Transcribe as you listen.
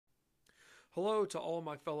Hello to all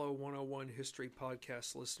my fellow 101 History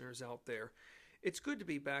Podcast listeners out there. It's good to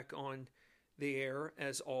be back on the air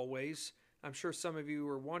as always. I'm sure some of you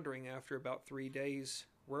were wondering after about 3 days,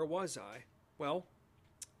 where was I? Well,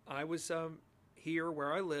 I was here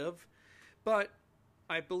where I live, but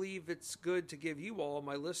I believe it's good to give you all,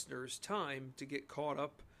 my listeners, time to get caught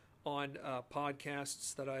up on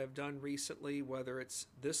podcasts that I have done recently, whether it's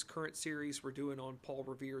this current series we're doing on Paul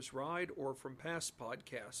Revere's Ride or from past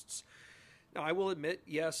podcasts. Now, I will admit,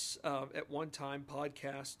 yes, at one time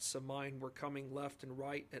podcasts of mine were coming left and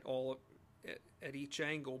right at each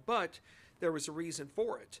angle, but there was a reason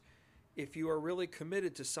for it. If you are really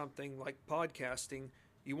committed to something like podcasting,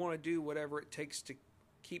 you want to do whatever it takes to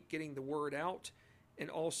keep getting the word out and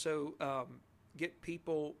also get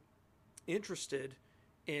people interested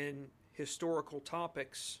in historical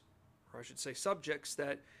topics, or I should say subjects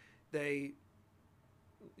that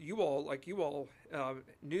you all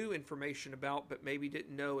knew information about, but maybe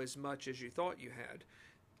didn't know as much as you thought you had.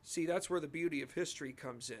 See, that's where the beauty of history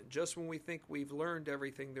comes in. Just when we think we've learned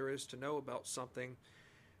everything there is to know about something,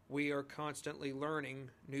 we are constantly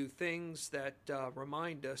learning new things that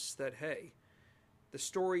remind us that, hey, the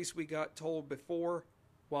stories we got told before,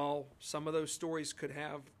 while some of those stories could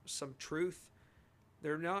have some truth,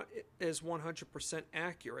 they're not as 100%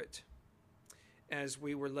 accurate as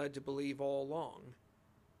we were led to believe all along.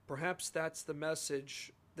 Perhaps that's the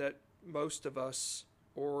message that most of us,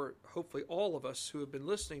 or hopefully all of us who have been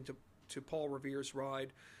listening to Paul Revere's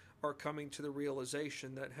Ride, are coming to the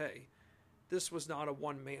realization that, hey, this was not a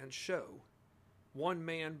one-man show. One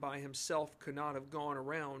man by himself could not have gone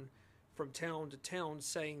around from town to town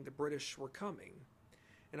saying the British were coming.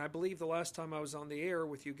 And I believe the last time I was on the air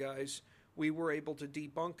with you guys, we were able to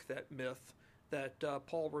debunk that myth that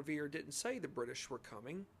Paul Revere didn't say the British were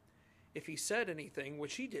coming. If he said anything,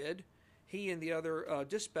 which he did, he and the other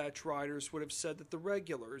dispatch riders would have said that the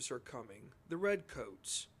regulars are coming, the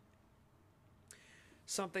redcoats.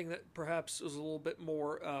 Something that perhaps was a little bit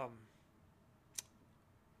more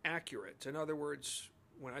accurate. In other words,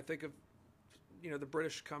 when I think of the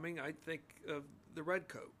British coming, I think of the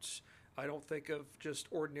redcoats. I don't think of just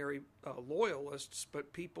ordinary loyalists,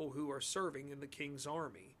 but people who are serving in the King's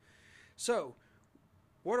Army. So,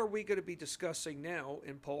 what are we going to be discussing now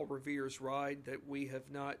in Paul Revere's Ride that we have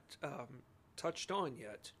not touched on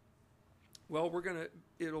yet? Well,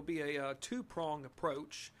 it'll be a two-prong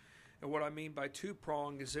approach. And what I mean by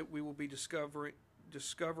two-prong is that we will be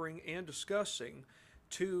discovering and discussing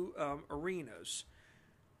two arenas.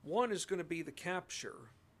 One is going to be the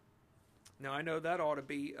capture. Now, I know that ought to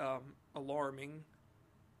be alarming,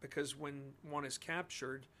 because when one is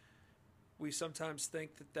captured, we sometimes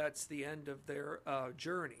think that that's the end of their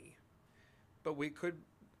journey. But we could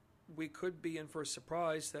be in for a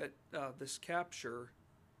surprise that this capture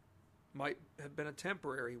might have been a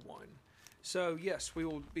temporary one. So, yes, we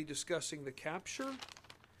will be discussing the capture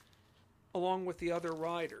along with the other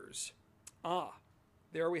riders.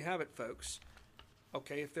 There we have it, folks.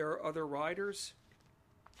 Okay, if there are other riders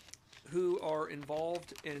who are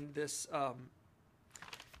involved in this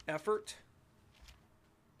effort,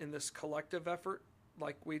 in this collective effort,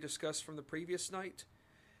 like we discussed from the previous night,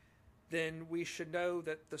 then we should know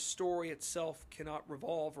that the story itself cannot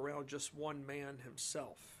revolve around just one man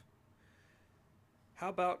himself. How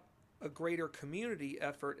about a greater community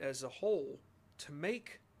effort as a whole to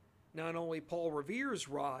make not only Paul Revere's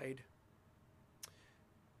Ride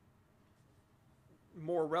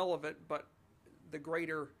more relevant, but the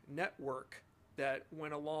greater network that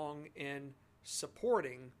went along in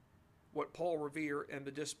supporting what Paul Revere and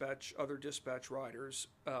the other dispatch riders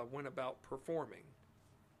went about performing.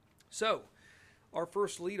 So, our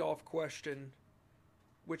first lead-off question,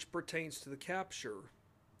 which pertains to the capture,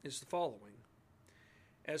 is the following.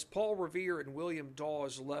 As Paul Revere and William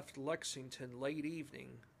Dawes left Lexington late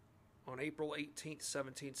evening on April 18,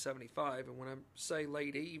 1775, and when I say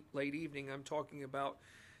late evening, I'm talking about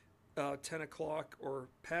 10 o'clock or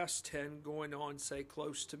past 10, going on, say,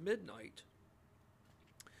 close to midnight.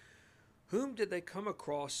 Whom did they come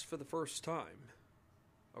across for the first time?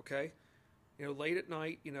 Okay? Late at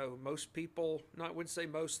night, most people, I wouldn't say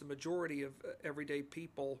most, the majority of everyday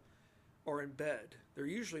people are in bed. They're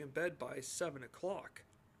usually in bed by 7 o'clock.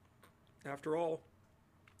 After all,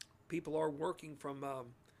 people are working from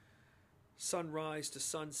sunrise to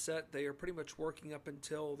sunset. They are pretty much working up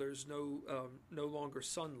until there's no longer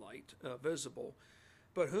sunlight visible.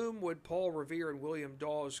 But whom would Paul Revere and William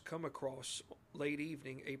Dawes come across late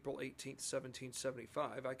evening, April 18th,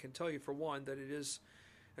 1775? I can tell you for one that it is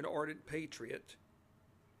an ardent patriot.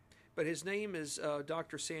 But his name is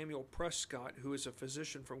Dr. Samuel Prescott, who is a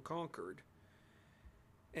physician from Concord.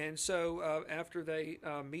 And so after they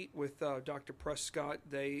meet with Dr. Prescott,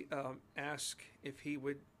 they ask if he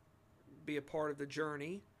would be a part of the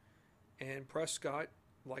journey. And Prescott,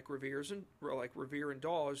 like Revere and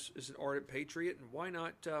Dawes, is an ardent patriot, and why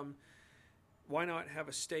not have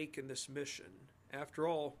a stake in this mission? After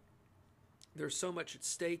all, there's so much at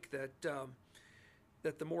stake that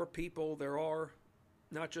the more people there are,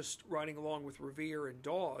 not just riding along with Revere and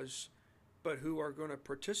Dawes, but who are going to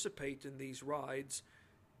participate in these rides,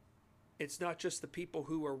 it's not just the people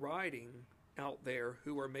who are riding out there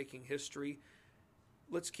who are making history.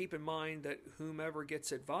 Let's keep in mind that whomever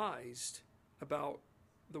gets advised about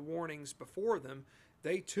the warnings before them,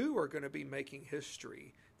 they too are going to be making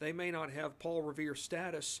history. They may not have Paul Revere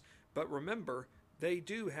status, but remember, they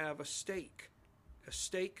do have a stake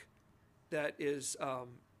that is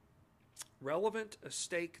relevant, a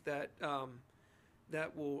stake that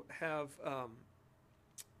will have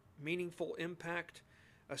meaningful impact,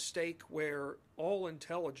 a stake where all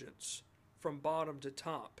intelligence from bottom to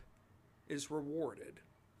top is rewarded.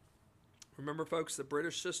 Remember, folks, the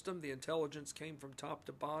British system, the intelligence came from top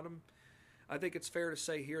to bottom. I think it's fair to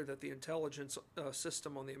say here that the intelligence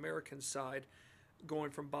system on the American side,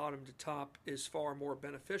 going from bottom to top, is far more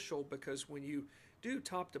beneficial, because when you do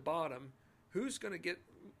top to bottom, who's going to get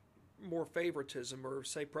more favoritism or,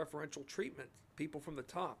 say, preferential treatment? People from the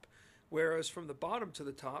top. Whereas from the bottom to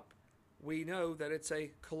the top, we know that it's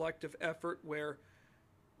a collective effort where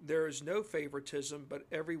there is no favoritism, but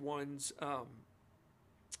everyone's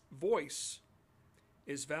voice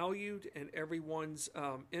is valued and everyone's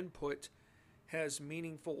input has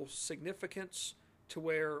meaningful significance, to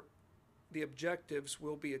where the objectives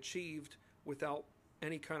will be achieved without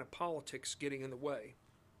any kind of politics getting in the way.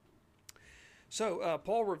 So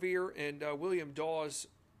Paul Revere and William Dawes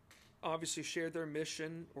obviously shared their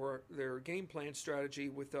mission or their game plan strategy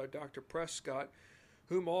with Dr. Prescott,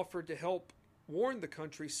 whom offered to help warn the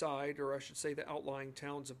countryside, or I should say the outlying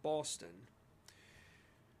towns of Boston.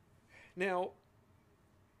 Now,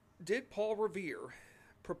 did Paul Revere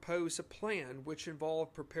propose a plan which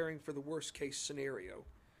involved preparing for the worst case scenario?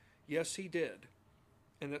 Yes, he did.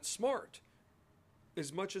 And that's smart.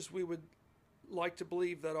 As much as we would like to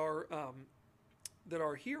believe that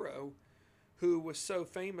our hero, who was so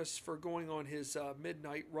famous for going on his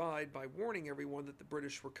midnight ride by warning everyone that the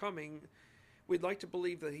British were coming, we'd like to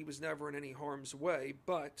believe that he was never in any harm's way,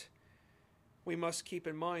 but we must keep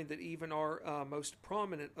in mind that even our most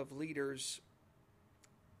prominent of leaders,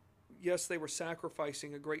 yes, they were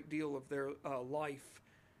sacrificing a great deal of their life,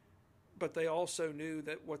 but they also knew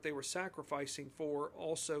that what they were sacrificing for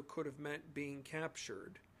also could have meant being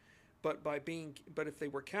captured. But if they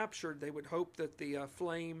were captured, they would hope that the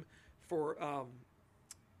flame for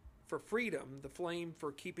freedom, the flame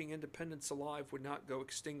for keeping independence alive, would not go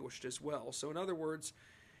extinguished as well. So in other words,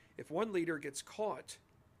 if one leader gets caught,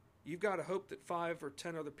 you've got to hope that 5 or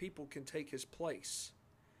 10 other people can take his place.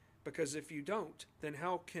 Because if you don't, then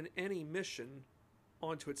how can any mission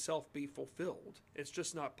onto itself be fulfilled? It's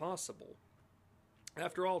just not possible.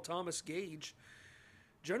 After all, Thomas Gage,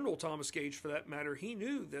 General Thomas Gage for that matter, he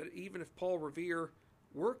knew that even if Paul Revere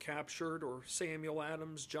were captured, or Samuel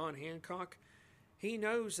Adams, John Hancock, he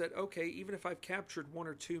knows that, okay, even if I've captured 1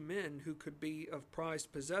 or 2 men who could be of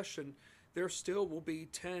prized possession, there still will be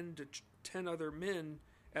 10 to 10 other men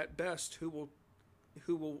at best who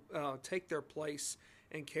will take their place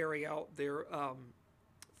and carry out their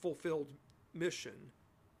fulfilled mission,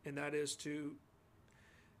 and that is to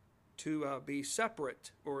be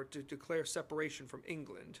separate, or to declare separation from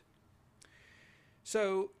England.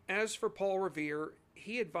 So, as for Paul Revere,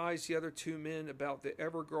 he advised the other 2 men about the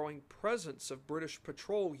ever-growing presence of British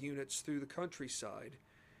patrol units through the countryside.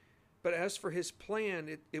 But as for his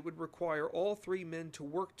plan, it would require all 3 men to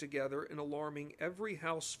work together in alarming every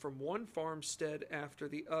house from one farmstead after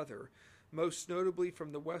the other, most notably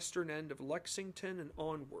from the western end of Lexington and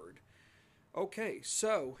onward. Okay,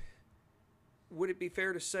 so would it be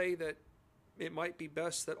fair to say that it might be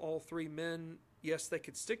best that all 3 men, yes, they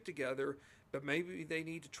could stick together, but maybe they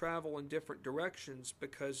need to travel in different directions,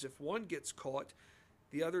 because if one gets caught,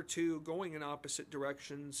 the other 2 going in opposite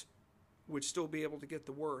directions would still be able to get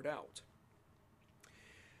the word out.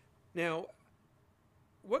 Now,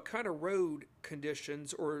 what kind of road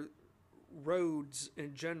conditions, or roads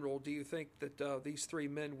in general, do you think that these 3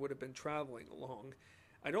 men would have been traveling along?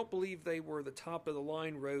 I don't believe they were the top of the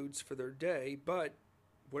line roads for their day, but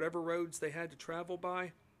whatever roads they had to travel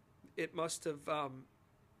by, it must have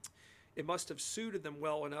suited them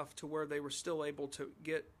well enough to where they were still able to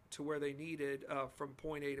get to where they needed from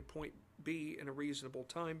point A to point B in a reasonable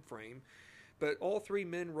time frame. But all three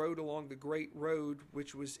men rode along the Great Road,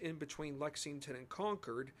 which was in between Lexington and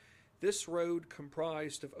Concord. This road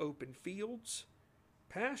comprised of open fields,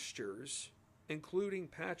 pastures, including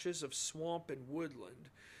patches of swamp and woodland.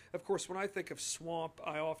 Of course, when I think of swamp,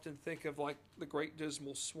 I often think of like the Great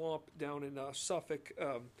Dismal Swamp down in Suffolk,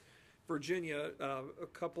 Virginia, a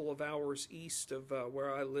couple of hours east of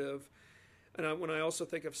where I live. And when I also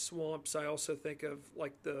think of swamps, I also think of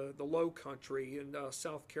like the Low Country in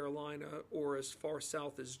South Carolina or as far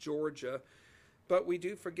south as Georgia. But we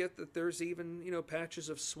do forget that there's even, patches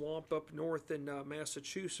of swamp up north in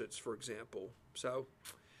Massachusetts, for example. So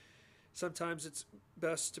sometimes it's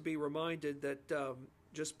best to be reminded that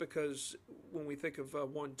just because when we think of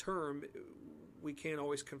one term, we can't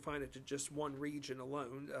always confine it to just one region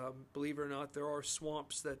alone. Believe it or not, there are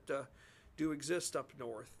swamps that do exist up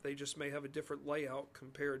north. They just may have a different layout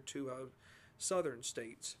compared to southern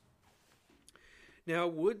states. Now,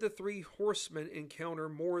 would the three horsemen encounter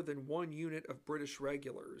more than one unit of British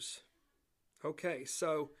regulars? Okay,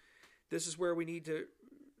 so this is where we need to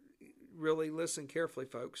really listen carefully,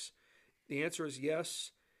 folks. The answer is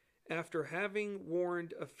yes. After having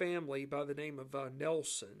warned a family by the name of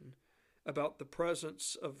Nelson about the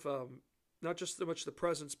presence of, not just so much the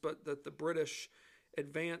presence, but that the British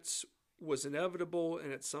advance was inevitable,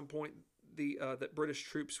 and at some point that British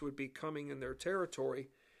troops would be coming in their territory,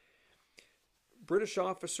 British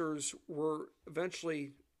officers were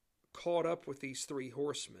eventually caught up with these three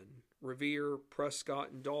horsemen, Revere,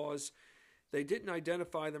 Prescott, and Dawes. They didn't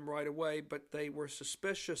identify them right away, but they were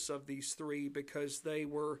suspicious of these three because they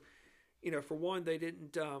were, for one, they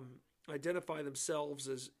didn't identify themselves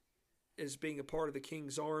as being a part of the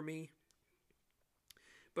king's army,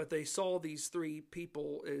 but they saw these three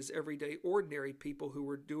people as everyday, ordinary people who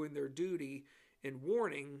were doing their duty in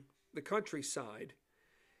warning the countryside.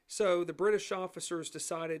 So the British officers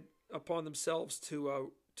decided upon themselves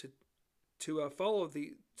to follow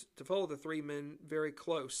the three men very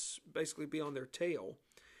close, basically be on their tail.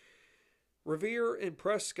 Revere and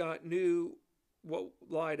Prescott knew what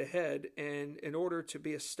lied ahead, and in order to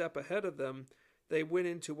be a step ahead of them, they went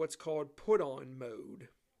into what's called put-on mode.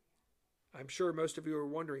 I'm sure most of you are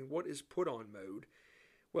wondering, what is put-on mode?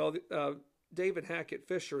 Well, David Hackett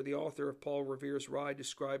Fisher, the author of Paul Revere's Ride,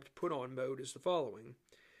 described put-on mode as the following.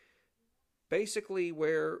 Basically,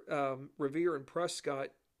 where Revere and Prescott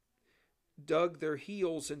dug their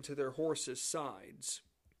heels into their horses' sides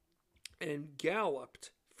and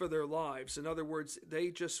galloped for their lives. In other words, they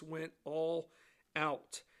just went all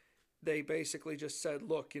out. They basically just said,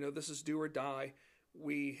 look, this is do or die.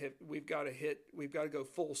 We've got to go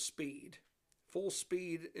full speed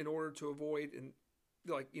in order to avoid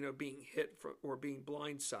being hit or being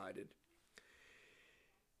blindsided.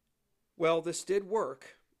 Well, this did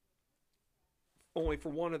work, only for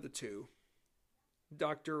one of the two,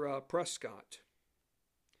 Dr. Prescott.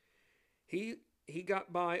 He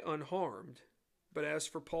got by unharmed, but as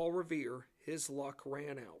for Paul Revere, his luck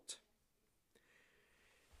ran out.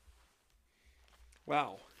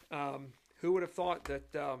 Wow. Who would have thought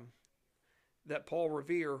that Paul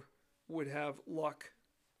Revere would have luck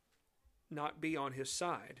not be on his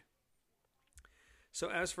side? So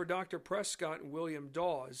as for Dr. Prescott and William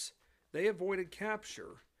Dawes, they avoided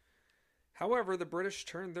capture. However, the British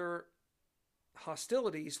turned their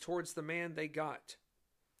hostilities towards the man they got,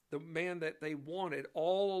 the man that they wanted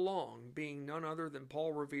all along, being none other than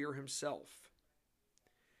Paul Revere himself.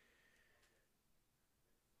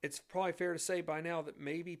 It's probably fair to say by now that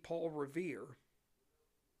maybe Paul Revere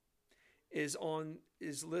is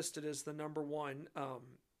listed as the number one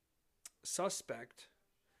suspect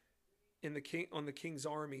on the King's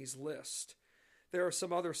Army's list. There are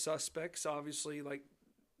some other suspects, obviously, like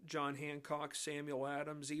John Hancock, Samuel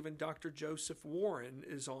Adams, even Dr. Joseph Warren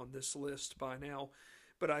is on this list by now.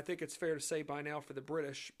 But I think it's fair to say by now for the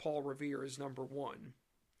British, Paul Revere is number one.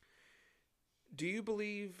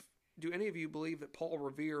 Do any of you believe that Paul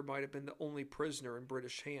Revere might have been the only prisoner in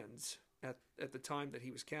British hands at the time that he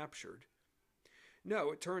was captured?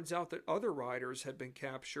 No, it turns out that other riders had been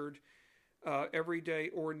captured, everyday,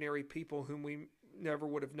 ordinary people whom we never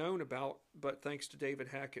would have known about, but thanks to David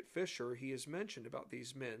Hackett Fisher, he has mentioned about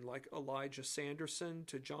these men, like Elijah Sanderson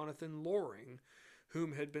to Jonathan Loring,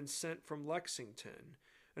 whom had been sent from Lexington.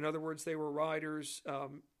 In other words, they were riders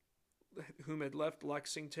whom had left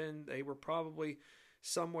Lexington. They were probably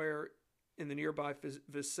somewhere in the nearby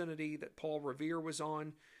vicinity that Paul Revere was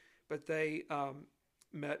on, but they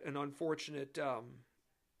met an unfortunate,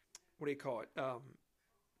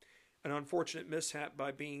 an unfortunate mishap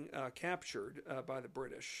by being captured by the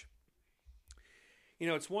British.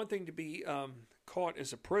 It's one thing to be caught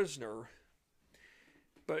as a prisoner,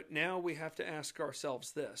 But now we have to ask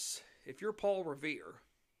ourselves this. If you're Paul Revere,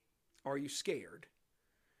 are you scared?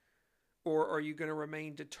 Or are you going to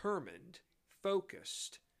remain determined,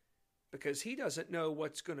 focused? Because he doesn't know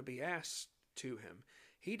what's going to be asked to him.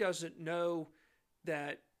 He doesn't know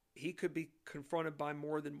that he could be confronted by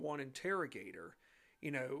more than one interrogator.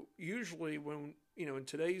 Usually when, in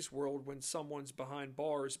today's world, when someone's behind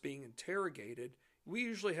bars being interrogated, we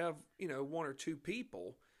usually have, one or two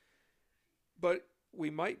people. But we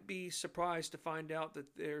might be surprised to find out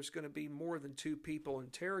that there's going to be more than two people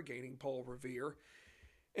interrogating Paul Revere.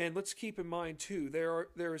 And let's keep in mind, too,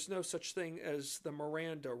 there is no such thing as the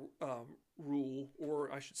Miranda rule, or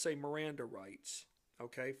I should say Miranda rights.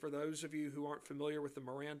 Okay, for those of you who aren't familiar with the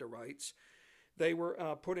Miranda rights, they were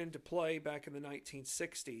put into play back in the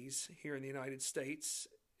 1960s here in the United States.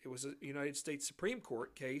 It was a United States Supreme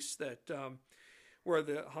Court case that where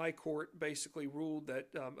the High Court basically ruled that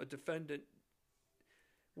a defendant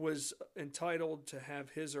was entitled to have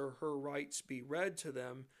his or her rights be read to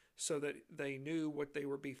them so that they knew what they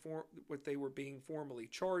were being formally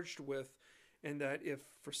charged with, and that if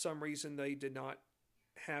for some reason they did not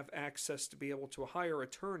have access to be able to hire an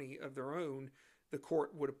attorney of their own, the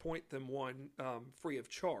court would appoint them one free of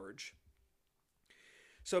charge.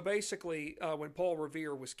 So basically, when Paul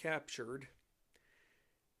Revere was captured,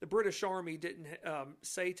 the British Army didn't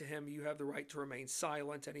say to him, "You have the right to remain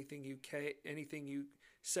silent. Anything you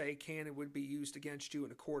say can and would be used against you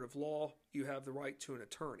in a court of law. You have the right to an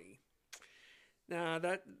attorney." Now,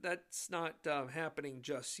 that's not happening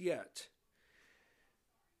just yet.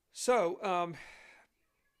 So,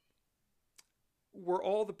 were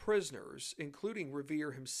all the prisoners, including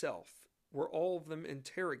Revere himself, were all of them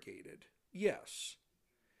interrogated? Yes.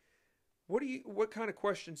 What kind of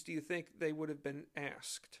questions do you think they would have been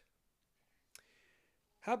asked?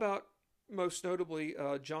 How about, most notably,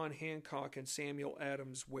 John Hancock and Samuel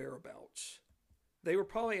Adams' whereabouts? They were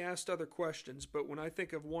probably asked other questions, but when I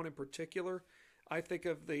think of one in particular, I think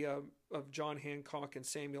of of John Hancock and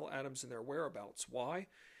Samuel Adams and their whereabouts. Why?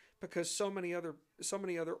 Because so many other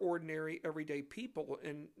ordinary, everyday people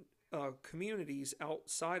in communities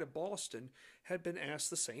outside of Boston had been asked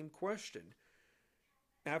the same question.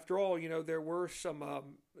 After all, there were some,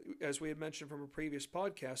 as we had mentioned from a previous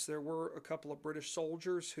podcast, there were a couple of British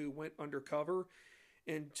soldiers who went undercover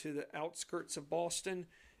into the outskirts of Boston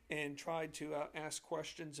and tried to ask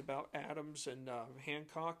questions about Adams and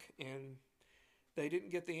Hancock, and they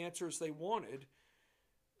didn't get the answers they wanted.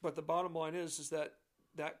 But the bottom line is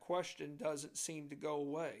that question doesn't seem to go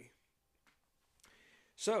away.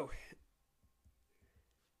 So,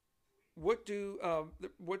 what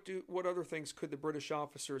other things could the British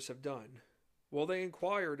officers have done? Well, they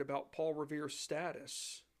inquired about Paul Revere's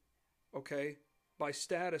status. Okay, by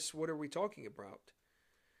status, what are we talking about?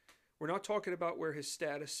 We're not talking about where his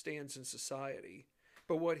status stands in society,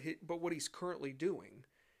 but what he's currently doing.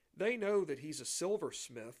 They know that he's a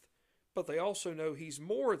silversmith, but they also know he's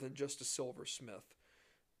more than just a silversmith.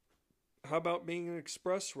 How about being an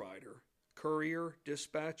express rider, courier,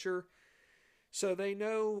 dispatcher? So they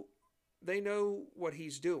know what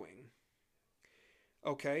he's doing.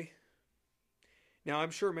 Okay. Now,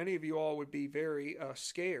 I'm sure many of you all would be very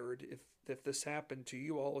scared if this happened to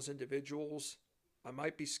you all as individuals. I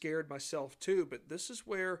might be scared myself too, but this is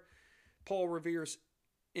where Paul Revere's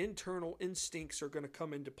internal instincts are going to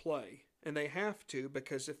come into play. And they have to,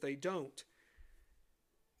 because if they don't,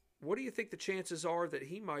 what do you think the chances are that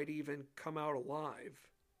he might even come out alive?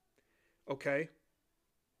 Okay?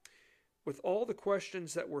 With all the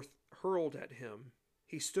questions that were hurled at him,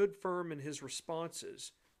 he stood firm in his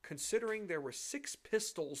responses, considering there were 6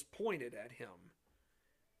 pistols pointed at him.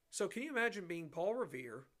 So can you imagine being Paul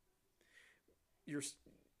Revere? You're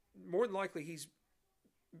more than likely he's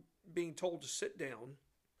being told to sit down.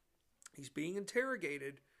 He's being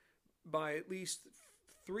interrogated by at least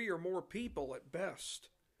 3 or more people at best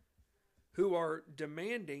who are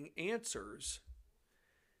demanding answers.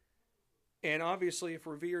 And obviously, if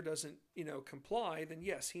Revere doesn't, comply, then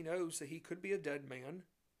yes, he knows that he could be a dead man.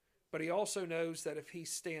 But he also knows that if he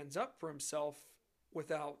stands up for himself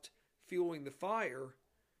without fueling the fire,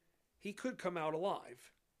 he could come out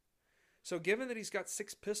alive. So given that he's got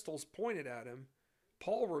 6 pistols pointed at him,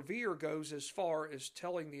 Paul Revere goes as far as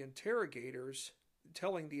telling the interrogators,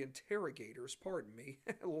 pardon me,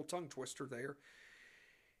 a little tongue twister there.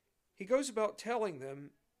 He goes about telling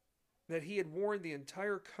them that he had warned the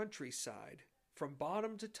entire countryside from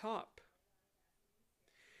bottom to top.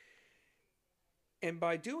 And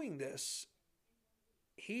by doing this,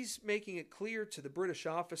 he's making it clear to the British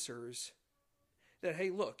officers that, hey,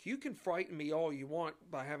 look, you can frighten me all you want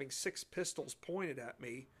by having 6 pistols pointed at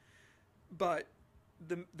me, but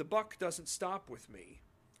the buck doesn't stop with me.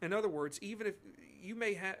 In other words, even if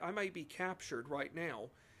I may be captured right now,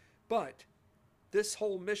 but this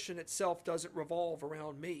whole mission itself doesn't revolve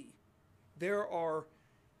around me. There are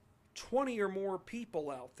 20 or more people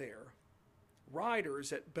out there,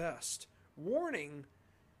 riders at best, warning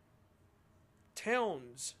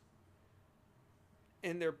towns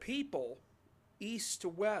and their people east to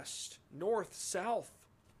west, north, south.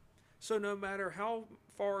 So no matter how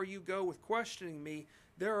far you go with questioning me,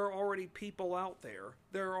 there are already people out there.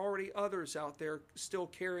 There are already others out there still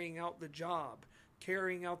carrying out the job,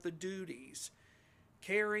 carrying out the duties,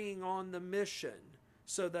 carrying on the mission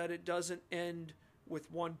so that it doesn't end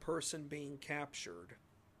with one person being captured.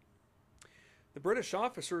 The British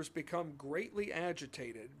officers become greatly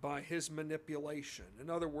agitated by his manipulation. In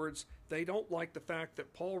other words, they don't like the fact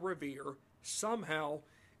that Paul Revere somehow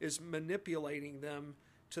is manipulating them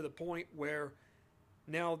to the point where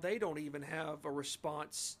now they don't even have a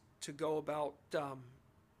response to go about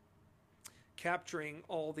capturing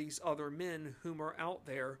all these other men whom are out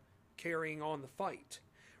there carrying on the fight.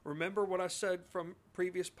 Remember what I said from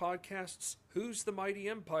previous podcasts? Who's the mighty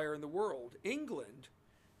empire in the world? England.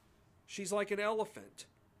 She's like an elephant.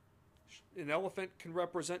 An elephant can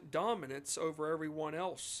represent dominance over everyone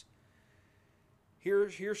else. Here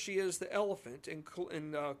she is, the elephant in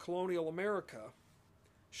colonial America.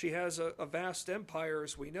 She has a vast empire,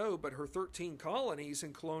 as we know, but her 13 colonies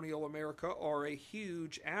in colonial America are a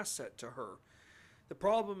huge asset to her. The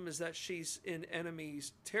problem is that she's in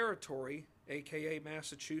enemy's territory, aka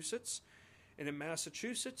Massachusetts. And in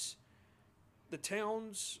Massachusetts, the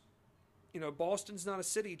towns, Boston's not a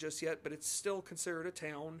city just yet, but it's still considered a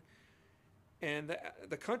town. And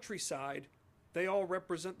the countryside, they all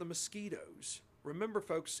represent the mosquitoes. Remember,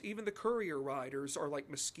 folks, even the courier riders are like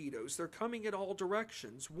mosquitoes. They're coming in all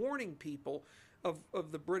directions, warning people of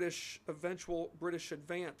the eventual British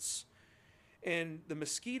advance. And the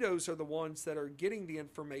mosquitoes are the ones that are getting the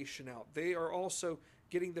information out. They are also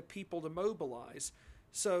getting the people to mobilize.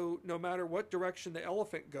 So no matter what direction the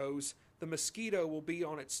elephant goes, the mosquito will be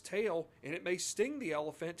on its tail, and it may sting the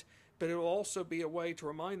elephant, but it will also be a way to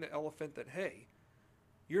remind the elephant that, hey,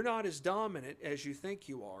 you're not as dominant as you think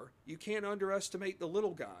you are. You can't underestimate the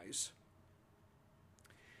little guys.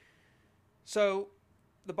 So,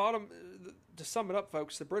 to sum it up,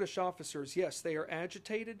 folks, the British officers, yes, they are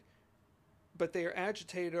agitated, but they are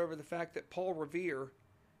agitated over the fact that Paul Revere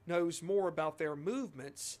knows more about their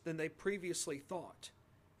movements than they previously thought.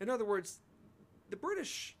 In other words, the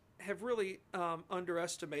British have really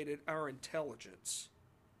underestimated our intelligence.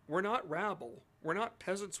 We're not rabble. We're not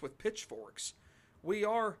peasants with pitchforks. We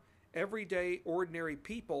are everyday, ordinary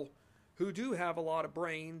people who do have a lot of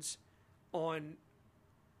brains on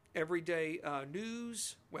everyday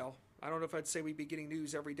news. Well, I don't know if I'd say we'd be getting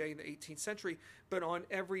news every day in the 18th century, but on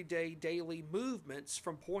everyday daily movements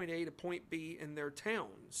from point A to point B in their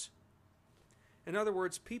towns. In other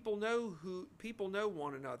words, people know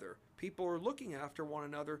one another. People are looking after one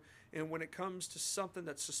another, and when it comes to something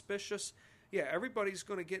that's suspicious, yeah, everybody's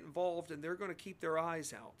going to get involved and they're going to keep their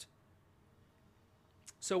eyes out.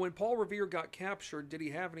 So when Paul Revere got captured, did he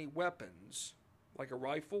have any weapons? Like a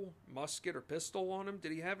rifle, musket, or pistol on him?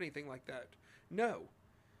 Did he have anything like that? No.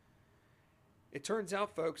 It turns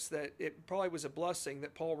out, folks, that it probably was a blessing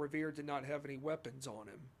that Paul Revere did not have any weapons on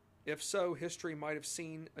him. If so, history might have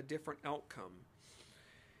seen a different outcome.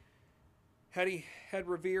 Had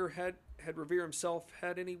Revere himself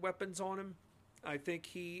had any weapons on him, I think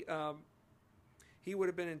he would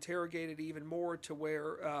have been interrogated even more to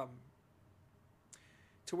where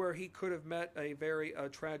he could have met a very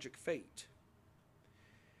tragic fate.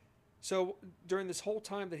 So during this whole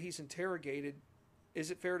time that he's interrogated,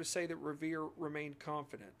 is it fair to say that Revere remained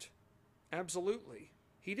confident? Absolutely.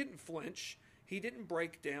 He didn't flinch. He didn't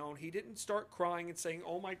break down. He didn't start crying and saying,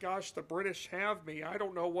 oh my gosh, the British have me. I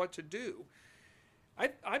don't know what to do.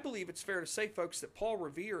 I believe it's fair to say, folks, that Paul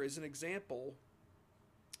Revere is an example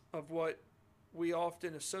of what we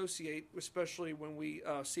often associate, especially when we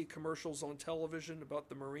see commercials on television about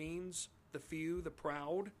the Marines, the few, the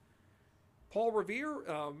proud. Paul Revere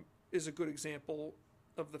is a good example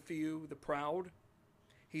of the few, the proud.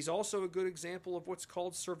 He's also a good example of what's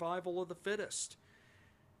called survival of the fittest.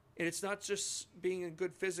 And it's not just being in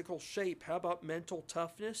good physical shape. How about mental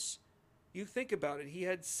toughness? You think about it. He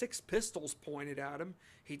had 6 pistols pointed at him.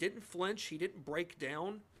 He didn't flinch. He didn't break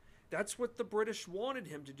down. That's what the British wanted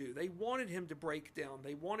him to do. They wanted him to break down.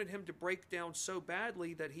 They wanted him to break down so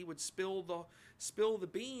badly that he would spill the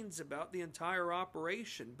beans about the entire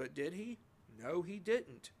operation. But did he? No, he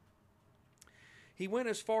didn't. He went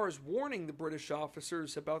as far as warning the British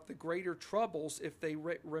officers about the greater troubles if they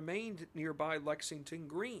remained nearby Lexington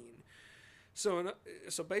Green. So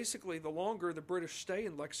basically, the longer the British stay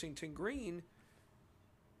in Lexington Green,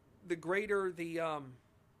 the greater the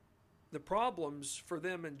problems for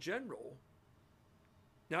them in general.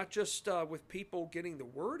 Not just with people getting the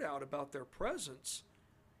word out about their presence,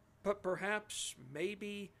 but perhaps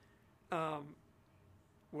maybe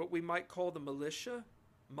what we might call the militia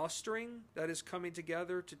mustering that is coming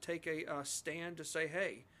together to take a stand to say,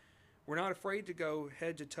 hey, we're not afraid to go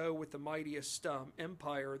head to toe with the mightiest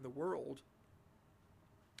empire in the world.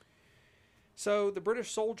 So the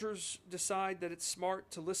British soldiers decide that it's smart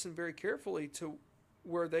to listen very carefully to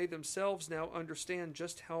where they themselves now understand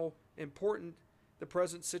just how important the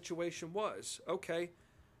present situation was. Okay,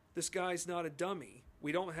 this guy's not a dummy.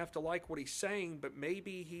 We don't have to like what he's saying, but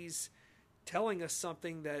maybe he's telling us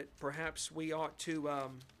something that perhaps we ought to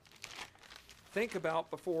think about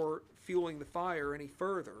before fueling the fire any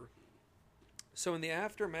further. So in the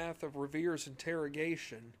aftermath of Revere's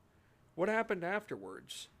interrogation, what happened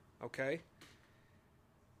afterwards? Okay.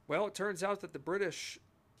 Well, it turns out that the British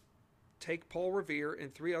take Paul Revere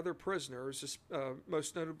and 3 other prisoners,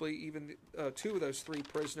 most notably even 2 of those 3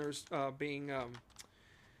 prisoners being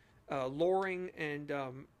Loring and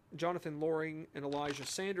Jonathan Loring and Elijah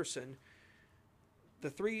Sanderson. The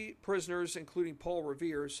 3 prisoners, including Paul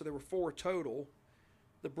Revere, so there were 4 total.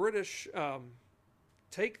 The British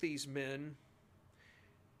take these men,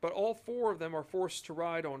 but all 4 of them are forced to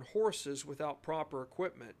ride on horses without proper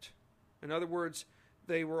equipment. In other words,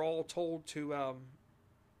 they were all told to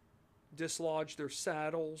dislodge their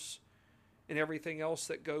saddles and everything else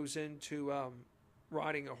that goes into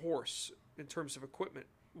riding a horse in terms of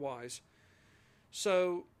equipment-wise.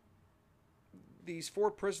 So these 4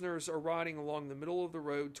 prisoners are riding along the middle of the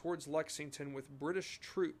road towards Lexington with British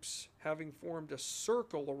troops having formed a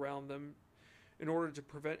circle around them in order to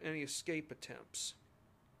prevent any escape attempts.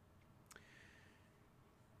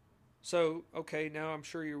 So, okay, now I'm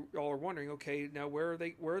sure you all are wondering, okay, now where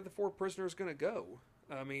are the 4 prisoners going to go?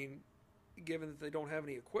 I mean, given that they don't have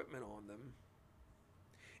any equipment on them.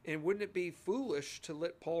 And wouldn't it be foolish to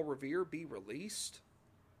let Paul Revere be released?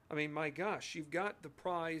 I mean, my gosh, you've got the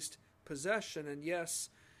prized possession, and yes,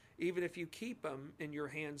 even if you keep them in your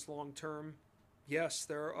hands long term, yes,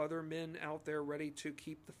 there are other men out there ready to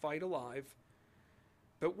keep the fight alive.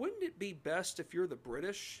 But wouldn't it be best, if you're the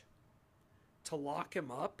British, to lock him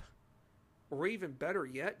up? Or even better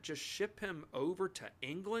yet, just ship him over to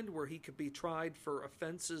England where he could be tried for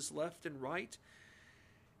offenses left and right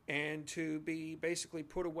and to be basically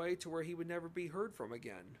put away to where he would never be heard from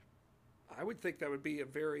again. I would think that would be a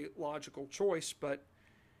very logical choice, but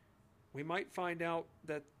we might find out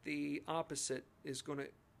that the opposite is going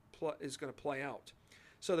to play out.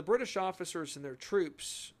 So the British officers and their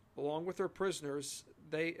troops, along with their prisoners,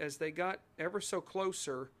 as they got ever so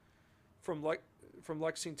closer from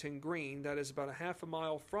Lexington Green, that is about a half a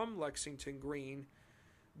mile from Lexington Green,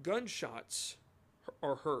 gunshots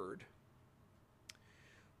are heard.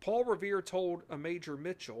 Paul Revere told a Major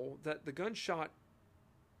Mitchell that the gunshots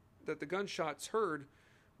heard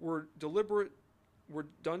were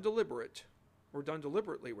done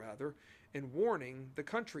deliberately in warning the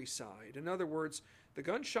countryside. In other words, the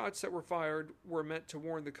gunshots that were fired were meant to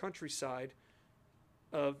warn the countryside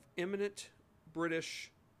of imminent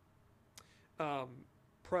British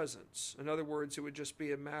presence. In other words, it would just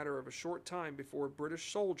be a matter of a short time before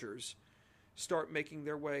British soldiers start making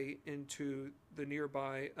their way into the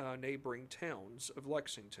nearby neighboring towns of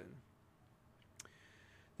Lexington.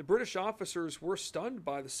 The British officers were stunned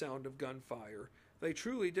by the sound of gunfire. They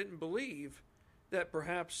truly didn't believe that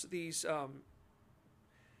perhaps these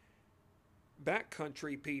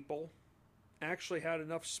backcountry people actually had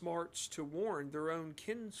enough smarts to warn their own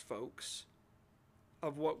kinsfolks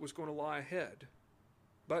of what was going to lie ahead.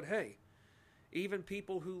 But hey, even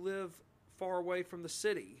people who live far away from the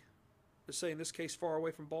city, let's say in this case far away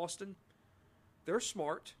from Boston, they're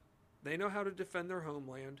smart. They know how to defend their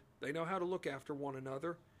homeland. They know how to look after one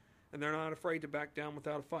another, and they're not afraid to back down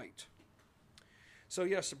without a fight. So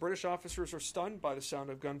yes, the British officers are stunned by the sound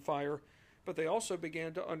of gunfire, but they also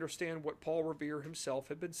began to understand what Paul Revere himself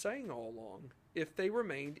had been saying all along, if they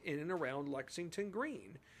remained in and around Lexington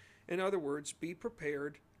Green. In other words, be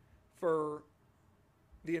prepared for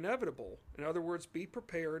the inevitable. In other words, be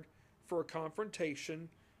prepared for a confrontation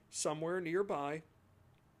somewhere nearby.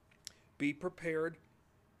 Be prepared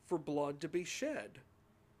for blood to be shed.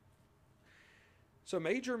 So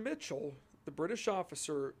Major Mitchell, the British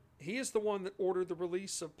officer, he is the one that ordered the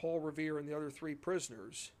release of Paul Revere and the other 3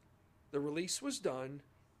 prisoners. The release was done,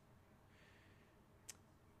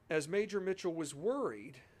 As Major Mitchell was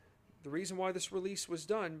worried, the reason why this release was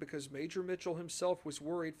done, because Major Mitchell himself was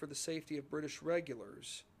worried for the safety of British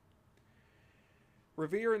regulars.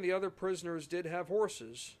 Revere and the other prisoners did have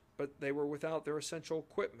horses, but they were without their essential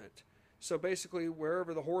equipment. So basically,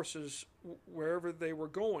 wherever they were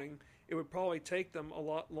going, it would probably take them a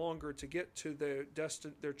lot longer to get to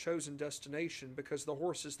their chosen destination, because the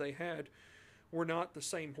horses they had were not the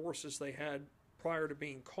same horses they had prior to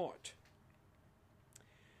being caught.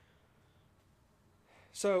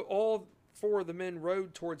 So all 4 of the men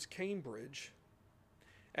rode towards Cambridge.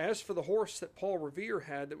 As for the horse that Paul Revere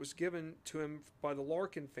had that was given to him by the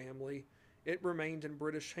Larkin family, it remained in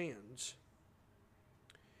British hands.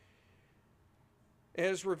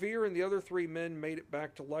 As Revere and the other 3 men made it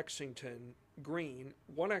back to Lexington Green,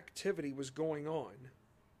 one activity was going on.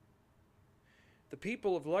 The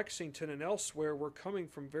people of Lexington and elsewhere were coming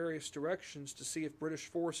from various directions to see if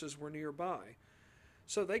British forces were nearby.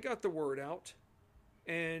 So they got the word out,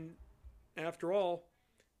 and after all,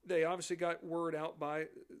 they obviously got word out by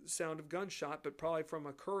sound of gunshot, but probably from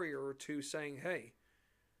a courier or 2 saying, hey,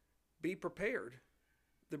 be prepared.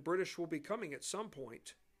 The British will be coming at some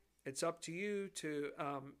point. It's up to you to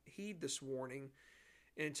heed this warning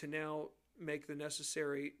and to now make the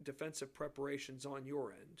necessary defensive preparations on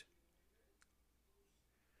your end.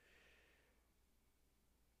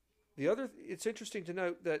 It's interesting to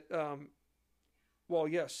note that,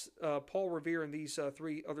 Paul Revere and these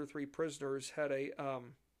other three prisoners had a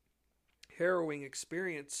harrowing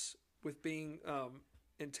experience with being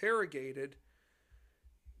interrogated,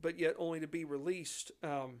 but yet only to be released.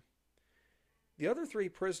 The other 3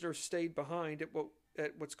 prisoners stayed behind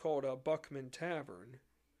at what's called a Buckman Tavern.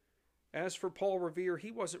 As for Paul Revere,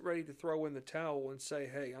 he wasn't ready to throw in the towel and say,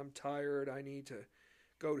 hey, I'm tired, I need to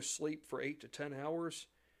go to sleep for 8 to 10 hours.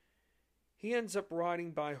 He ends up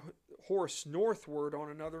riding by horse northward on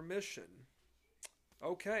another mission.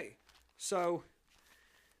 Okay, so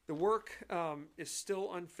the work is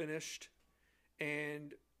still unfinished,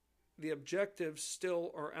 and the objectives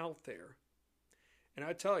still are out there. And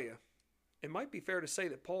I tell you, it might be fair to say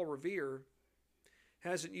that Paul Revere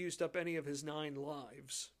hasn't used up any of his 9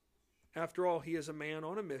 lives. After all, he is a man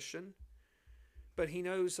on a mission, but he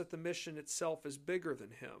knows that the mission itself is bigger than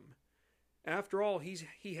him. After all,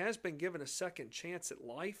 he has been given a second chance at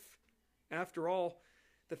life. After all,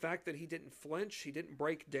 the fact that he didn't flinch, he didn't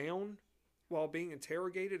break down while being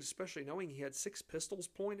interrogated, especially knowing he had 6 pistols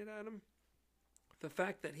pointed at him. The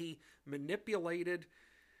fact that he manipulated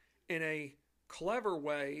in a clever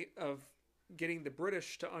way of getting the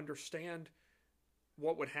British to understand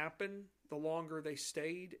what would happen the longer they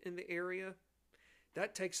stayed in the area,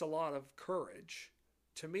 that takes a lot of courage.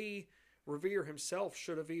 To me, Revere himself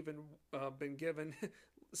should have even been given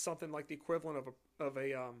something like the equivalent of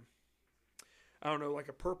a I don't know, like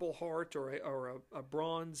a Purple Heart or a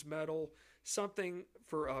bronze medal, something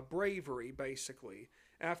for bravery, basically.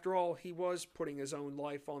 After all, he was putting his own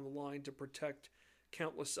life on the line to protect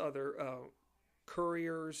countless other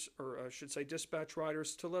couriers, or I should say dispatch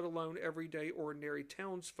riders, to let alone everyday ordinary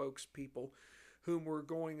townsfolk people whom were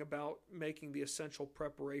going about making the essential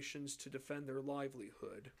preparations to defend their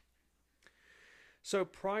livelihood. So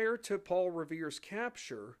prior to Paul Revere's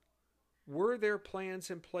capture, were there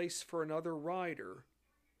plans in place for another rider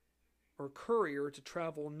or courier to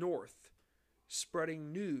travel north,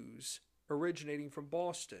 spreading news originating from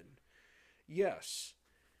Boston? Yes.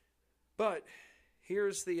 But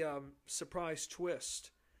here's the surprise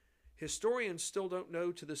twist. Historians still don't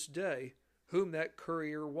know to this day whom that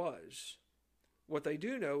courier was. What they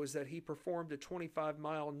do know is that he performed a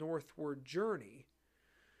 25-mile northward journey.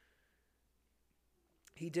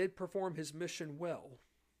 He did perform his mission well.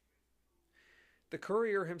 The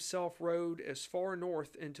courier himself rode as far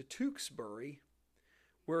north into Tewksbury,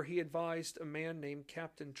 where he advised a man named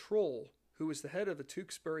Captain Troll, who was the head of the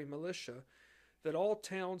Tewksbury militia, that all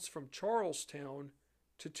towns from Charlestown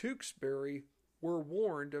to Tewksbury were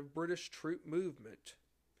warned of British troop movement.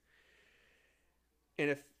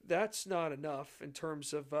 And if that's not enough in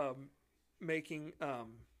terms of making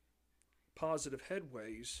positive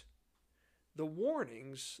headways, the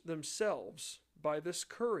warnings themselves by this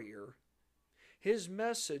courier, his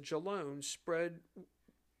message alone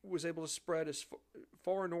was able to spread as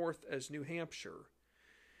far north as New Hampshire.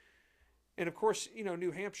 And of course,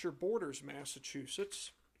 New Hampshire borders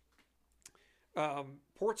Massachusetts.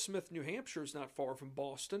 Portsmouth, New Hampshire is not far from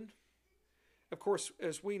Boston. Of course,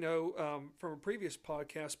 as we know from a previous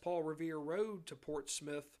podcast, Paul Revere rode to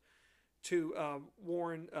Portsmouth to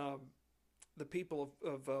warn the people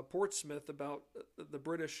of Portsmouth about the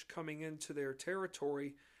British coming into their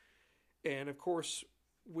territory. And of course,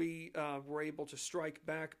 we were able to strike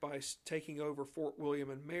back by taking over Fort William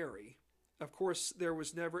and Mary. Of course, there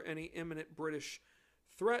was never any imminent British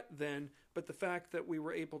threat then, but the fact that we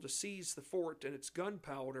were able to seize the fort and its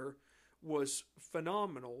gunpowder was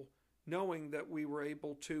phenomenal, knowing that we were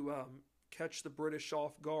able to catch the British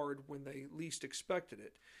off guard when they least expected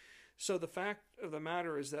it. So the fact of the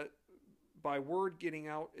matter is that by word getting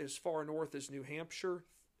out as far north as New Hampshire,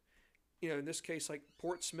 in this case, like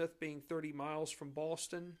Portsmouth being 30 miles from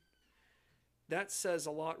Boston, that says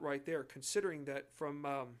a lot right there, considering that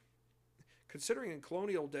considering in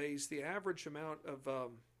colonial days, the average amount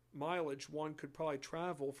of mileage one could probably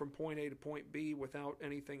travel from point A to point B without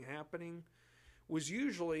anything happening was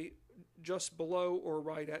usually just below or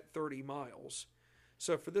right at 30 miles.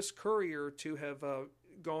 So for this courier to have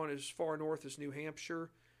gone as far north as New Hampshire,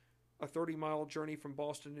 a 30-mile journey from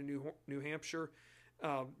Boston to New Hampshire,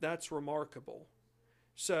 that's remarkable.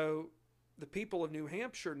 So the people of New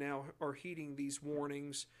Hampshire now are heeding these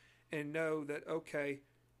warnings and know that, okay,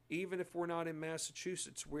 even if we're not in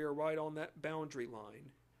Massachusetts, we are right on that boundary line.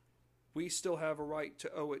 We still have a right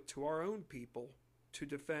to owe it to our own people to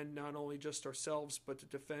defend not only just ourselves, but to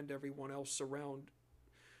defend everyone else around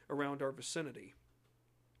our vicinity.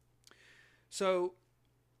 So,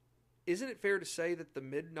 isn't it fair to say that the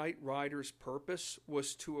Midnight Riders' purpose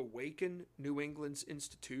was to awaken New England's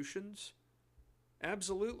institutions?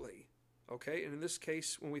 Absolutely. Okay, and in this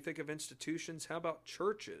case, when we think of institutions, how about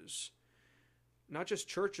churches? Not just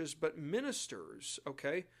churches, but ministers,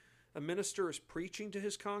 okay? A minister is preaching to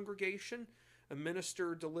his congregation. A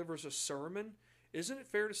minister delivers a sermon. Isn't it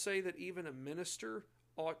fair to say that even a minister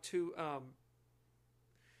ought to,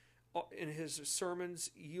 in his sermons,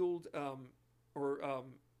 yield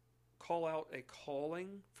call out a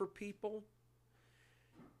calling for people?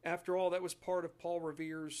 After all, that was part of Paul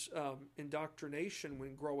Revere's indoctrination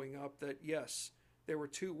when growing up, that yes, there were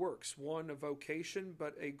two works, one a vocation,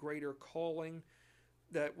 but a greater calling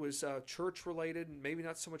that was church-related, and maybe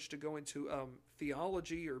not so much to go into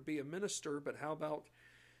theology or be a minister, but how about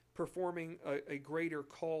performing a greater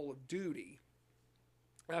call of duty?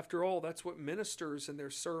 After all, that's what ministers in their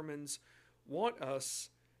sermons want us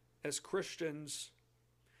as Christians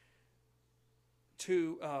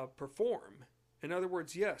to perform. In other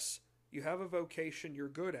words, yes, you have a vocation, you're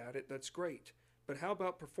good at it, that's great. But how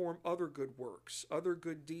about perform other good works, other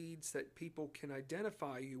good deeds that people can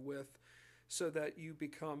identify you with so that you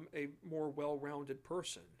become a more well-rounded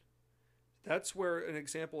person? That's where an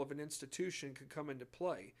example of an institution could come into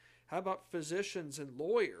play. How about physicians and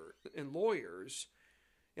lawyers?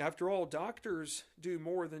 After all, doctors do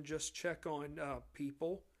more than just check on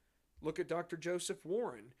people. Look at Dr. Joseph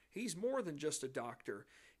Warren. He's more than just a doctor.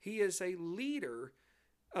 He is a leader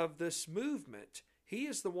of this movement. He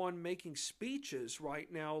is the one making speeches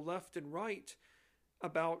right now, left and right,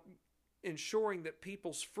 about ensuring that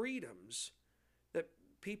people's freedoms, that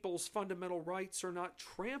people's fundamental rights are not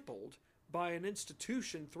trampled by an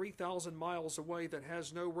institution 3,000 miles away that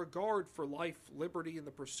has no regard for life, liberty, and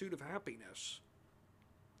the pursuit of happiness.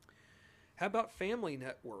 How about family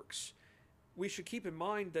networks? We should keep in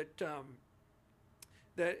mind that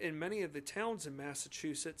that in many of the towns in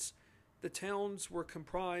Massachusetts, the towns were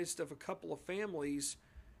comprised of a couple of families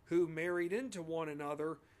who married into one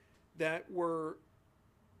another that were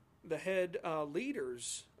the head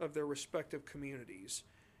leaders of their respective communities.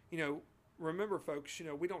 Remember, folks,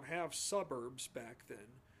 we don't have suburbs back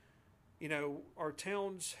then. Our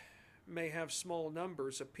towns may have small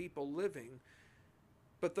numbers of people living,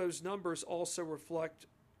 but those numbers also reflect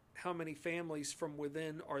how many families from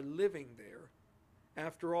within are living there.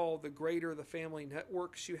 After all, the greater the family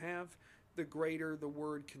networks you have, the greater the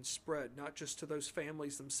word can spread, not just to those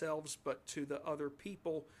families themselves, but to the other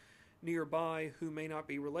people nearby who may not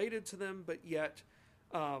be related to them, but yet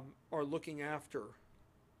are looking after.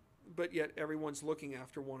 But yet everyone's looking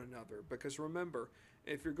after one another. Because remember,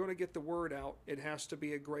 if you're going to get the word out, it has to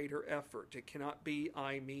be a greater effort. It cannot be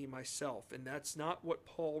I, me, myself. And that's not what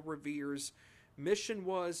Paul Revere's mission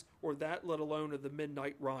was, or that let alone of the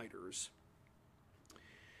Midnight Riders.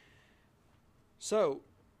 So,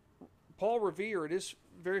 Paul Revere, it is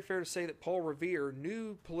very fair to say that Paul Revere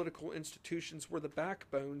knew political institutions were the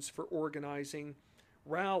backbones for organizing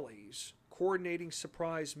rallies, coordinating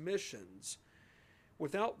surprise missions.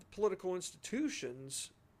 Without the political institutions,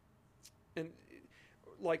 and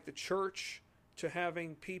like the church, to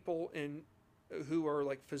having people who are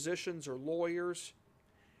like physicians or lawyers,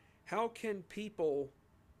 how can people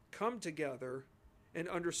come together and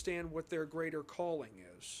understand what their greater calling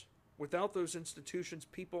is? Without those institutions,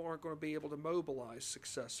 people aren't going to be able to mobilize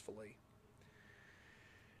successfully.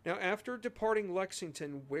 Now, after departing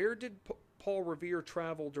Lexington, where did Paul Revere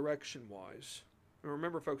travel direction-wise? And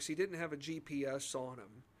remember, folks, he didn't have a GPS on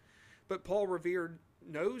him. But Paul Revere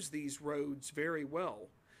knows these roads very well.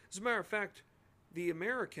 As a matter of fact, the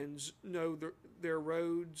Americans know their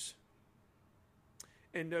roads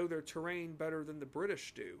and know their terrain better than the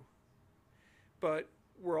British do. But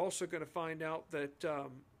we're also going to find out that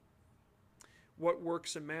what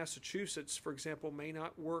works in Massachusetts, for example, may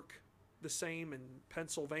not work the same in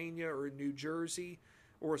Pennsylvania or in New Jersey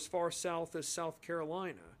or as far south as South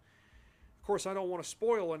Carolina. Of course, I don't want to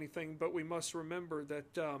spoil anything, but we must remember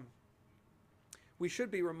that we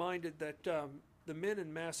should be reminded that the men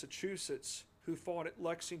in Massachusetts who fought at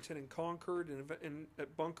Lexington and Concord and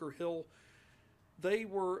at Bunker Hill, they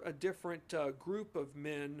were a different group of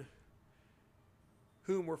men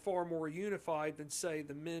whom were far more unified than, say,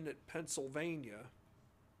 the men at Pennsylvania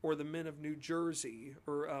or the men of New Jersey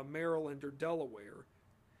or Maryland or Delaware.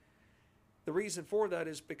 The reason for that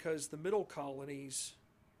is because the middle colonies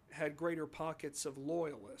had greater pockets of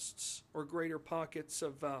loyalists, or greater pockets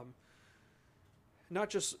of not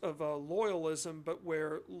just of loyalism, but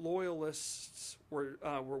where loyalists were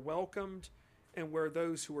welcomed, and where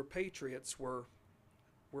those who were patriots were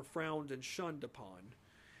frowned and shunned upon.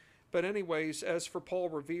 But anyways, as for Paul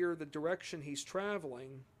Revere, the direction he's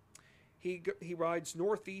traveling, he rides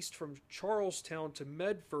northeast from Charlestown to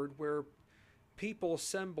Medford, where people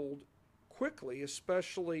assembled quickly,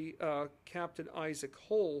 especially Captain Isaac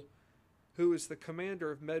Hull, who is the commander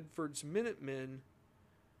of Medford's Minutemen,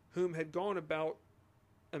 whom had gone about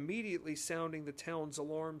immediately sounding the town's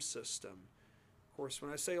alarm system. Of course,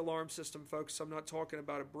 when I say alarm system, folks, I'm not talking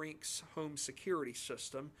about a Brinks home security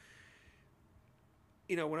system.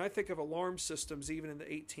 You know, when I think of alarm systems, even in the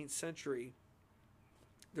 18th century,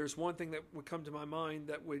 there's one thing that would come to my mind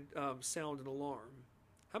that would sound an alarm.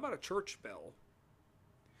 How about a church bell?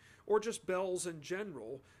 Or just bells in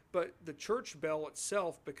general, but the church bell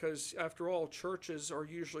itself, because after all, churches are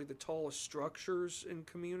usually the tallest structures in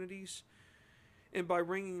communities. And by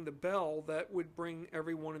ringing the bell, that would bring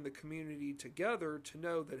everyone in the community together to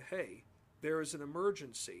know that, hey, there is an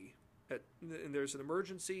emergency. And there's an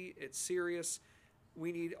emergency, it's serious.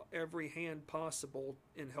 We need every hand possible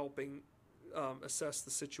in helping assess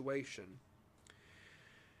the situation.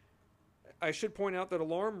 I should point out that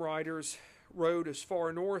alarm riders rode as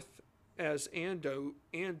far north as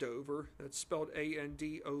Andover, that's spelled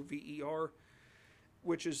Andover,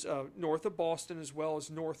 which is north of Boston, as well as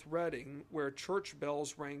North Reading, where church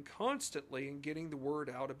bells rang constantly in getting the word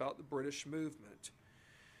out about the British movement.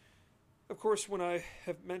 Of course, when I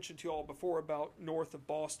have mentioned to you all before about north of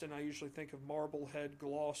Boston, I usually think of Marblehead,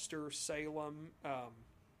 Gloucester, Salem,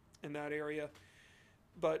 in that area.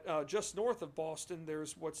 But just north of Boston,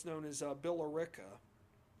 there's what's known as Billerica.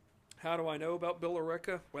 How do I know about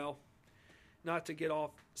Billerica? Well, not to get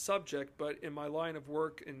off subject, but in my line of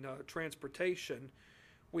work in transportation,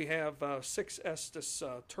 we have 6 Estes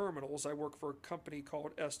terminals. I work for a company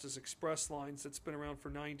called Estes Express Lines that's been around for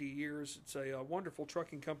 90 years. It's a wonderful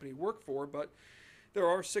trucking company to work for, but there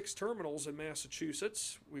are 6 terminals in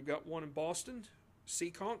Massachusetts. We've got one in Boston,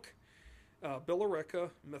 Seekonk,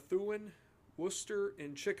 Billerica, Methuen, Worcester,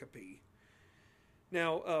 and Chicopee.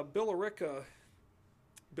 Now, Billerica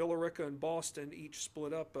and Boston each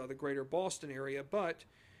split up the greater Boston area, but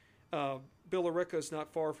Billerica is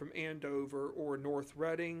not far from Andover or North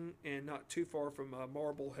Reading, and not too far from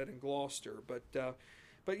Marblehead and Gloucester.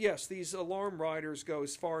 But yes, these alarm riders go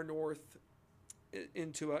as far north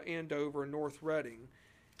into Andover and North Reading.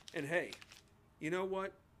 And hey, you know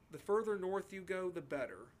what? The further north you go, the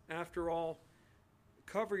better. After all,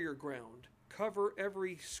 cover your ground. Cover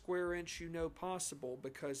every square inch you know possible,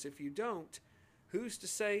 because if you don't, who's to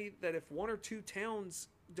say that if 1 or 2 towns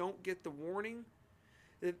don't get the warning,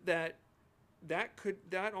 that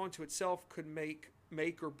onto itself could make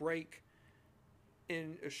or break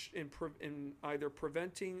in either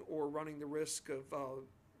preventing or running the risk of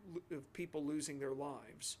people losing their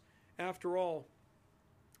lives. After all,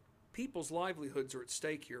 people's livelihoods are at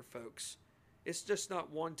stake here, folks. It's just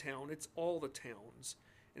not one town, it's all the towns.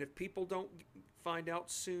 And if people don't find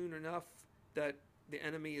out soon enough that the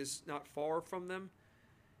enemy is not far from them,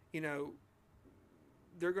 you know,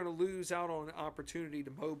 they're going to lose out on an opportunity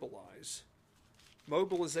to mobilize.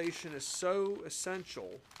 Mobilization is so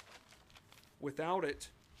essential. Without it,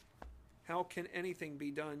 how can anything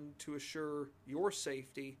be done to assure your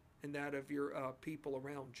safety and that of your people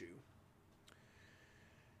around you?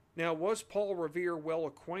 Now, was Paul Revere well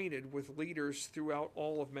acquainted with leaders throughout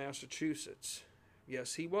all of Massachusetts?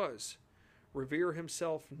 Yes, he was. Revere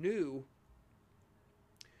himself knew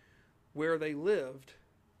where they lived,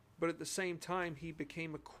 but at the same time he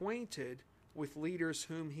became acquainted with leaders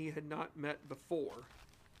whom he had not met before.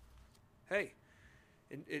 Hey,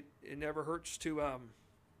 it never hurts to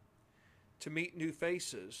meet new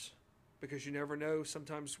faces, because you never know,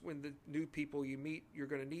 sometimes when the new people you meet, you're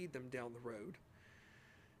going to need them down the road.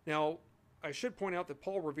 Now, I should point out that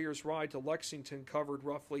Paul Revere's ride to Lexington covered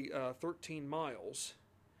roughly 13 miles,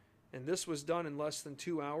 and this was done in less than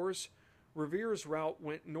 2 hours. Revere's route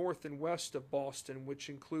went north and west of Boston, which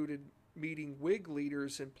included meeting Whig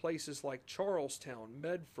leaders in places like Charlestown,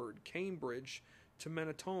 Medford, Cambridge, to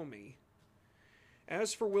Mentatomy.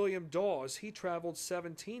 As for William Dawes, he traveled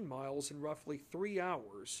 17 miles in roughly 3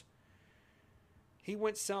 hours. He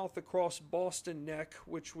went south across Boston Neck,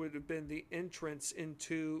 which would have been the entrance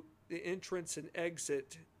and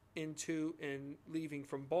exit into and leaving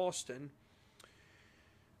from Boston,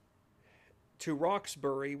 to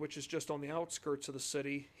Roxbury, which is just on the outskirts of the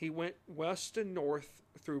city. He went west and north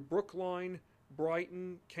through Brookline,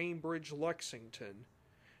 Brighton, Cambridge, Lexington.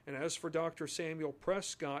 And as for Dr. Samuel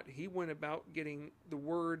Prescott, he went about getting the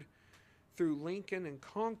word through Lincoln and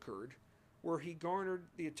Concord, where he garnered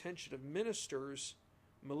the attention of ministers,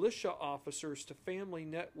 militia officers to family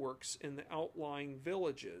networks in the outlying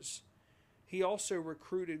villages. He also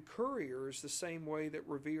recruited couriers the same way that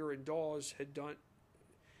Revere and Dawes had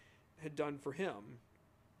done for him.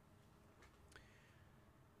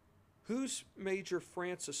 Who's Major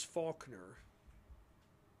Francis Faulkner?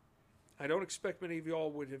 I don't expect many of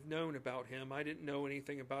y'all would have known about him. I didn't know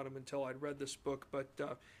anything about him until I'd read this book, but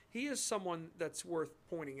he is someone that's worth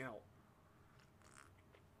pointing out.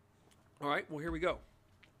 All right, well, here we go.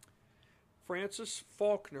 Francis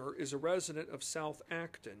Faulkner is a resident of South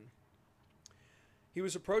Acton. He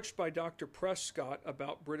was approached by Dr. Prescott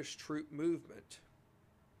about British troop movement.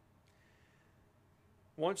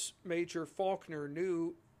 Once Major Faulkner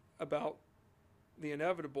knew about the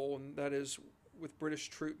inevitable, and that is with British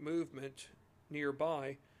troop movement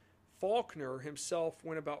nearby, Faulkner himself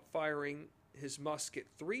went about firing his musket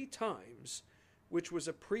 3 times, which was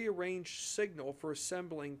a prearranged signal for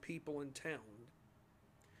assembling people in town.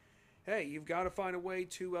 Hey, you've got to find a way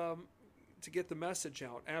to get the message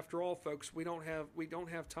out. After all, folks, we don't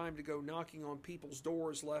have time to go knocking on people's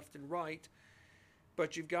doors left and right,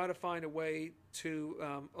 but you've got to find a way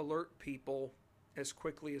to alert people as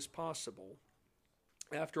quickly as possible.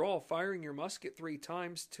 After all, firing your musket 3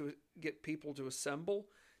 times to get people to assemble,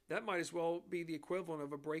 that might as well be the equivalent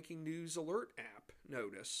of a breaking news alert app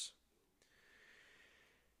notice.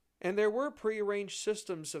 And there were prearranged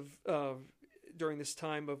systems of during this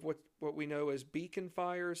time of what we know as beacon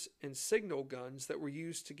fires and signal guns that were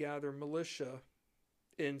used to gather militia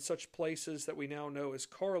in such places that we now know as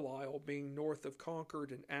Carlisle, being north of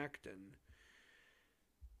Concord and Acton.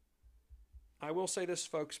 I will say this,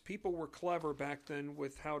 folks, people were clever back then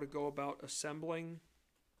with how to go about assembling.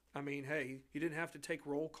 I mean, hey, you didn't have to take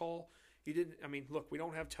roll call. Look, we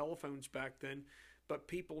don't have telephones back then, but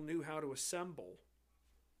people knew how to assemble.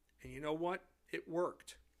 And you know what? It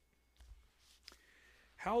worked.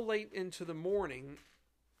 How late into the morning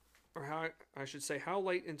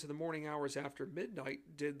hours after midnight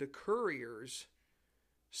did the couriers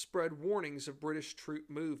spread warnings of British troop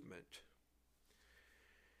movement?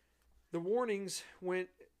 The warnings went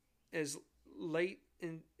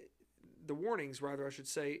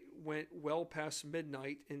went well past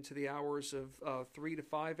midnight into the hours of 3 to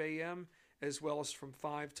 5 a.m. as well as from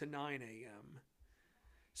 5 to 9 a.m.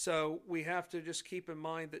 So we have to just keep in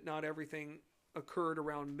mind that not everything occurred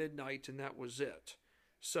around midnight and that was it.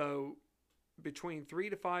 So between 3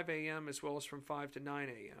 to 5 a.m. as well as from 5 to 9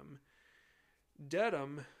 a.m.,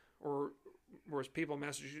 Dedham, or as people in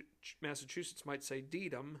Massachusetts might say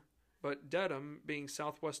Dedham, but Dedham, being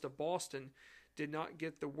southwest of Boston, did not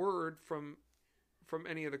get the word from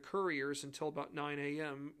any of the couriers until about 9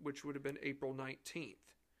 a.m., which would have been April 19th.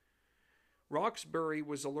 Roxbury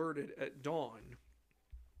was alerted at dawn.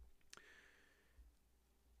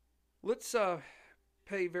 Let's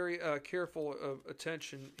pay very careful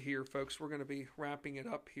attention here, folks. We're going to be wrapping it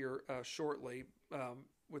up here shortly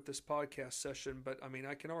with this podcast session, but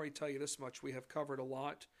I can already tell you this much. We have covered a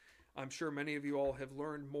lot. I'm sure many of you all have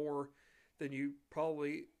learned more than you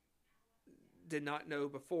probably did not know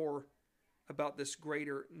before about this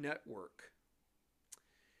greater network.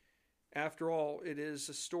 After all, it is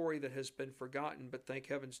a story that has been forgotten, but thank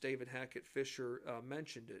heavens David Hackett Fischer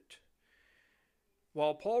mentioned it.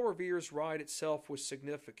 While Paul Revere's ride itself was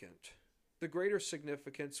significant, the greater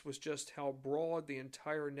significance was just how broad the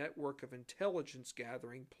entire network of intelligence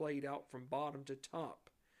gathering played out from bottom to top.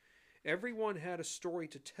 Everyone had a story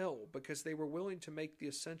to tell because they were willing to make the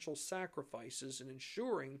essential sacrifices in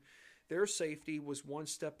ensuring their safety was one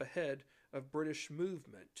step ahead of British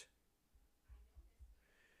movement.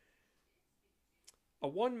 A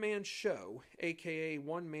one-man show, aka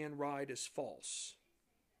one-man ride, is false.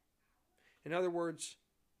 In other words,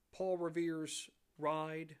 Paul Revere's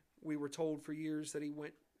ride, we were told for years that he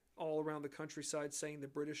went all around the countryside saying the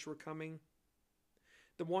British were coming.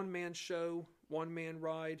 The one-man show, one-man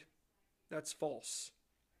ride, that's false.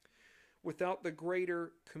 Without the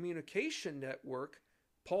greater communication network,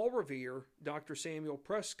 Paul Revere, Dr. Samuel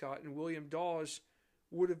Prescott, and William Dawes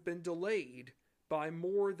would have been delayed by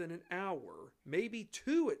more than an hour, maybe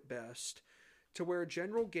two at best, to where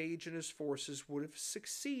General Gage and his forces would have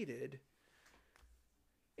succeeded,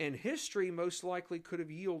 and history most likely could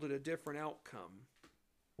have yielded a different outcome.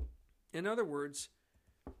 In other words,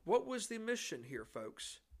 what was the mission here,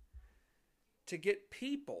 folks? To get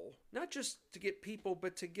people, not just to get people,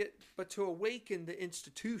 but to awaken the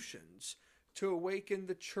institutions, to awaken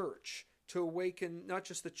the church, to awaken not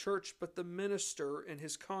just the church, but the minister and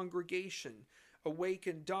his congregation,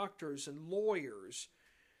 awaken doctors and lawyers,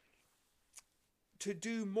 to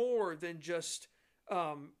do more than just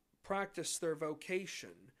practice their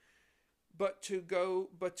vocation, but to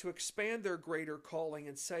expand their greater calling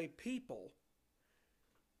and say, people.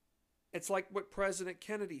 It's like what President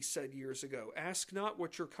Kennedy said years ago. Ask not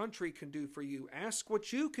what your country can do for you. Ask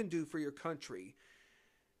what you can do for your country.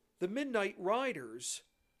 The Midnight Riders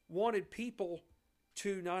wanted people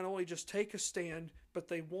to not only just take a stand, but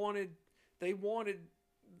they wanted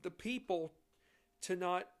the people to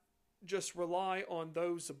not just rely on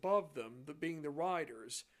those above them, being the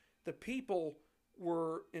riders. The people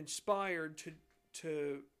were inspired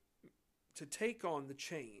to take on the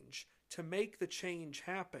change, to make the change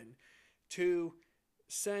happen, to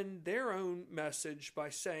send their own message by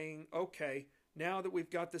saying, okay, now that we've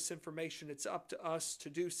got this information, it's up to us to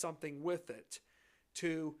do something with it,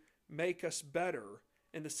 to make us better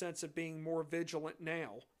in the sense of being more vigilant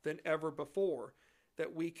now than ever before,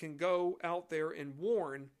 that we can go out there and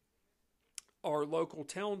warn our local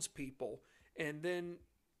townspeople and then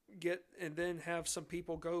have some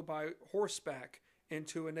people go by horseback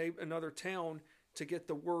into another town to get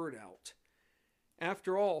the word out.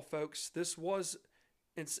 After all, folks, this was,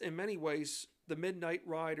 in many ways, the Midnight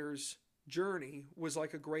Riders' journey was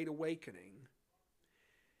like a great awakening.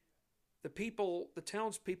 The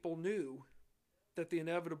townspeople knew that the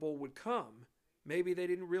inevitable would come. Maybe they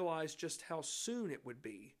didn't realize just how soon it would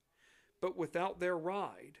be. But without their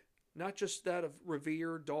ride, not just that of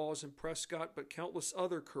Revere, Dawes, and Prescott, but countless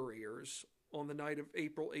other couriers on the night of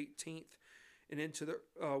April 18th and into the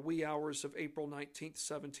wee hours of April 19th,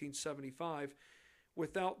 1775,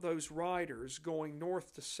 without those riders going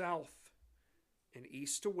north to south and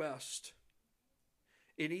east to west,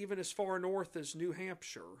 and even as far north as New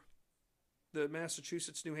Hampshire, the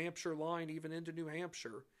Massachusetts-New Hampshire line, even into New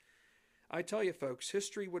Hampshire, I tell you, folks,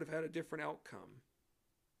 history would have had a different outcome.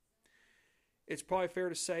 It's probably fair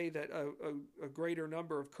to say that a greater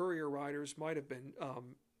number of courier riders might have been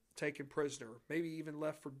taken prisoner, maybe even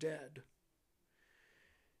left for dead.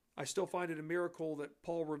 I still find it a miracle that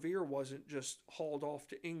Paul Revere wasn't just hauled off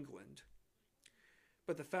to England.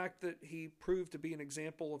 But the fact that he proved to be an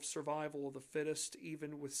example of survival of the fittest,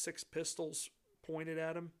 even with 6 pistols pointed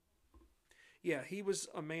at him, yeah, he was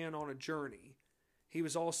a man on a journey. He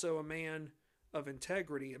was also a man of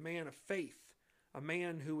integrity, a man of faith, a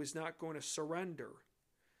man who was not going to surrender,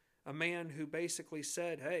 a man who basically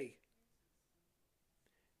said, hey,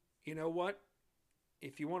 you know what?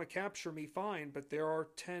 If you want to capture me, fine, but there are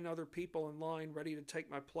 10 other people in line ready to take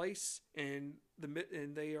my place, and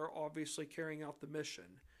they are obviously carrying out the mission.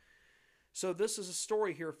 So this is a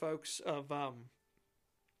story here, folks, of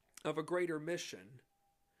a greater mission,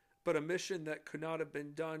 but a mission that could not have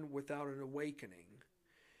been done without an awakening.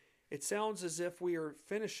 It sounds as if we are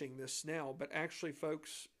finishing this now, but actually,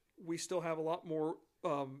 folks, we still have a lot more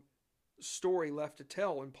story left to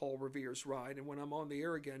tell in Paul Revere's ride. And when I'm on the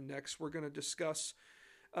air again next, we're going to discuss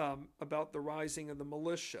about the rising of the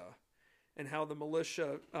militia and how the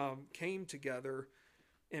militia came together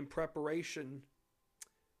in preparation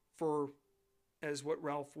for, as what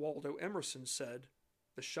Ralph Waldo Emerson said,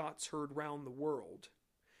 the shots heard round the world.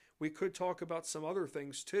 We could talk about some other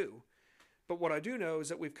things too, but what I do know is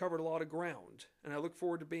that we've covered a lot of ground, and I look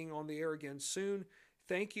forward to being on the air again soon.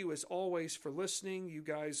 Thank you, as always, for listening. You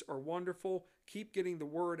guys are wonderful. Keep getting the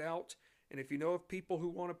word out. And if you know of people who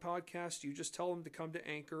want a podcast, you just tell them to come to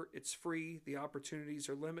Anchor. It's free. The opportunities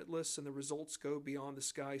are limitless, and the results go beyond the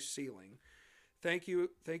sky's ceiling. Thank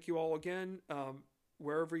you. Thank you all again.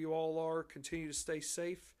 Wherever you all are, continue to stay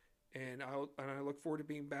safe. And I look forward to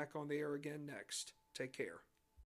being back on the air again next. Take care.